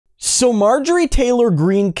So Marjorie Taylor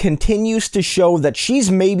Greene continues to show that she's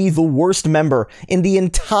maybe the worst member in the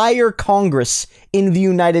entire Congress in the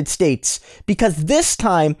United States, because this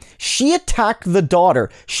time she attacked the daughter.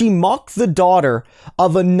 She mocked the daughter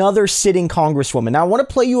of another sitting congresswoman. Now I want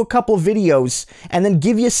to play you a couple of videos and then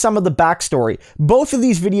give you some of the backstory. Both of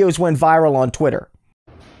these videos went viral on Twitter.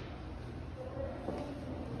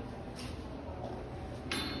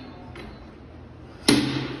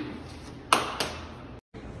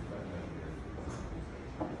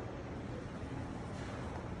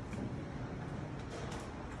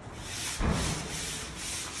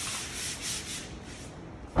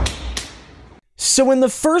 So in the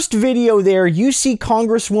first video there, you see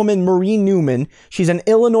Congresswoman Marie Newman, she's an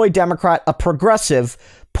Illinois Democrat, a progressive,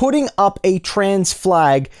 putting up a trans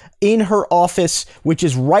flag in her office, which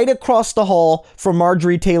is right across the hall from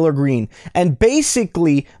Marjorie Taylor Greene. And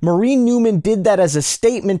basically, Marie Newman did that as a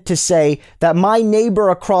statement to say that my neighbor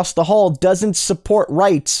across the hall doesn't support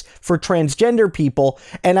rights for transgender people.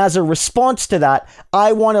 And as a response to that,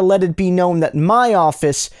 I want to let it be known that my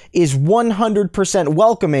office is 100%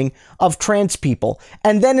 welcoming of trans people.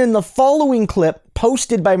 And then in the following clip,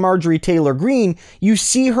 posted by Marjorie Taylor Greene, you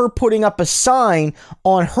see her putting up a sign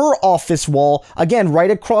on her office wall, again,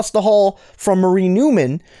 right across the hall from Marie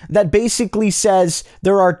Newman, that basically says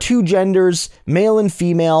there are two genders, male and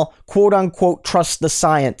female, quote unquote, trust the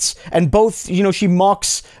science. And both, you know, she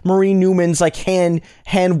mocks Marie Newman's like hand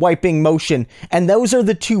wiping motion. And those are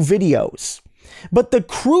the two videos. But the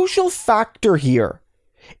crucial factor here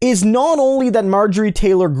is not only that Marjorie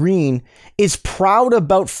Taylor Greene is proud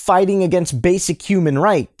about fighting against basic human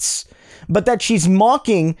rights, but that she's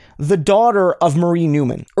mocking the daughter of Marie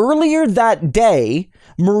Newman. Earlier that day,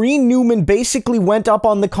 Marie Newman basically went up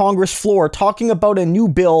on the Congress floor talking about a new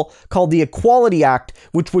bill called the Equality Act,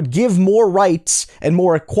 which would give more rights and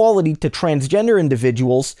more equality to transgender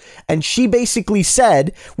individuals. And she basically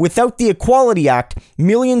said, without the Equality Act,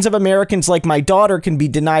 millions of Americans like my daughter can be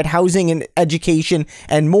denied housing and education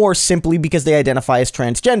and more simply because they identify as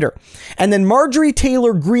transgender. And then Marjorie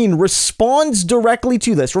Taylor Greene responds directly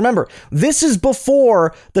to this. Remember, this is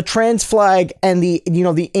before the trans flag and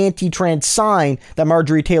the anti-trans sign that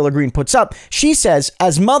Marjorie Taylor Greene puts up. She says,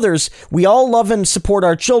 as mothers, we all love and support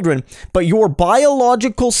our children, but your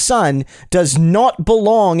biological son does not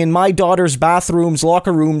belong in my daughter's bathrooms,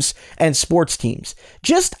 locker rooms, and sports teams.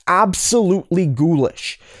 Just absolutely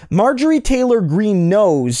ghoulish. Marjorie Taylor Greene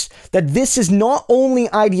knows that this is not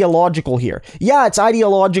only ideological here. Yeah, it's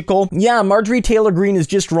ideological. Yeah, Marjorie Taylor Greene is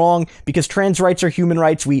just wrong because trans rights are human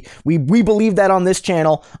rights. We believe that on this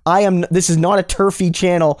channel. This is not a turfy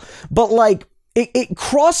channel, but like, it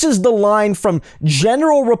crosses the line from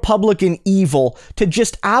general Republican evil to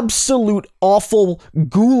just absolute awful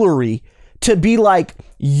ghoulery to be like,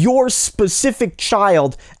 your specific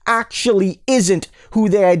child actually isn't who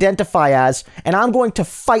they identify as, and I'm going to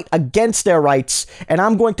fight against their rights, and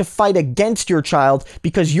I'm going to fight against your child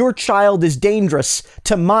because your child is dangerous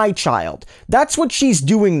to my child. That's what she's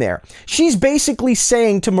doing there. She's basically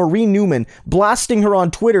saying to Marie Newman, blasting her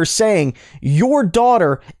on Twitter, saying, your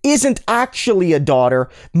daughter isn't actually a daughter.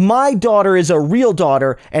 My daughter is a real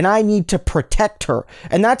daughter, and I need to protect her.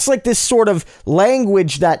 And that's like this sort of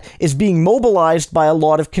language that is being mobilized by a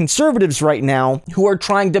lot of conservatives right now who are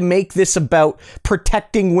trying to make this about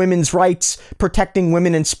protecting women's rights, protecting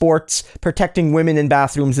women in sports, protecting women in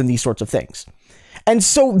bathrooms, and these sorts of things. And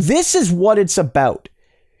so this is what it's about.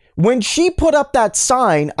 When she put up that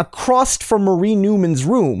sign across from Marie Newman's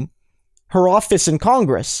room, her office in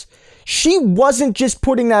Congress, she wasn't just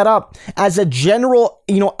putting that up as a general,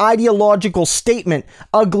 ideological statement,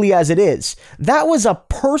 ugly as it is. That was a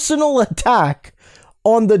personal attack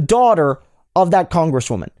on the daughter of that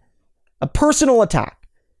congresswoman. A personal attack.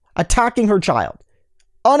 Attacking her child.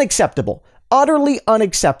 Unacceptable. Utterly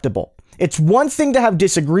unacceptable. It's one thing to have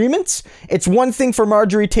disagreements. It's one thing for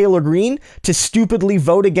Marjorie Taylor Greene to stupidly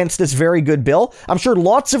vote against this very good bill. I'm sure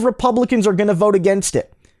lots of Republicans are going to vote against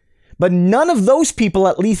it. But none of those people,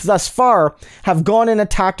 at least thus far, have gone and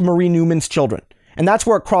attacked Marie Newman's children. And that's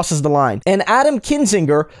where it crosses the line. And Adam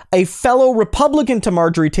Kinzinger, a fellow Republican to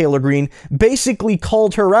Marjorie Taylor Greene, basically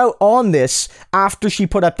called her out on this after she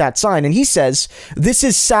put up that sign. And he says, this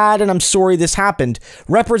is sad and I'm sorry this happened.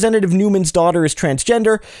 Representative Newman's daughter is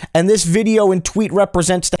transgender, and this video and tweet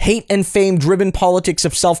represents the hate and fame-driven politics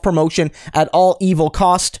of self-promotion at all evil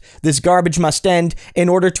cost. This garbage must end in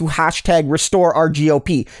order to #restore our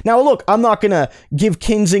GOP. Now look, I'm not gonna give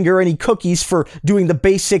Kinzinger any cookies for doing the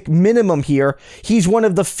basic minimum here. He's one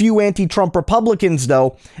of the few anti-Trump Republicans,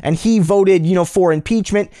 though, and he voted, for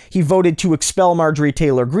impeachment. He voted to expel Marjorie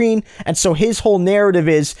Taylor Greene, and so his whole narrative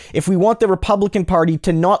is, if we want the Republican Party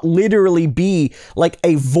to not literally be like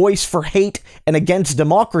a voice for hate and against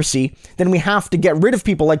democracy, then we have to get rid of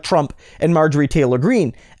people like Trump and Marjorie Taylor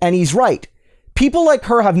Greene. And he's right. People like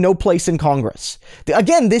her have no place in Congress.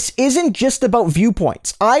 Again, this isn't just about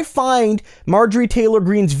viewpoints. I find Marjorie Taylor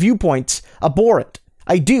Greene's viewpoints abhorrent.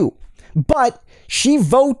 I do. But she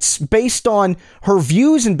votes based on her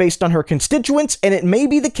views and based on her constituents, and it may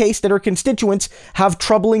be the case that her constituents have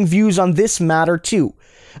troubling views on this matter too.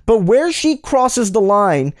 But where she crosses the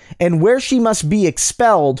line and where she must be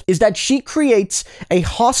expelled is that she creates a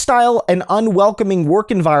hostile and unwelcoming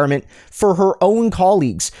work environment for her own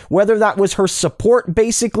colleagues, whether that was her support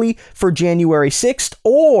basically for January 6th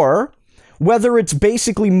or whether it's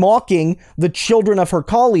basically mocking the children of her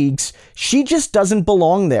colleagues. She just doesn't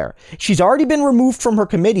belong there. She's already been removed from her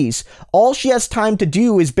committees. All she has time to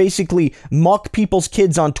do is basically mock people's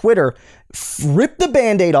kids on Twitter, rip the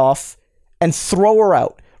Band-Aid off, and throw her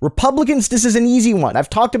out. Republicans, this is an easy one. I've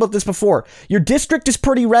talked about this before. Your district is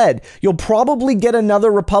pretty red. You'll probably get another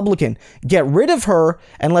Republican. Get rid of her,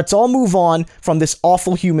 and let's all move on from this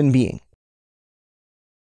awful human being.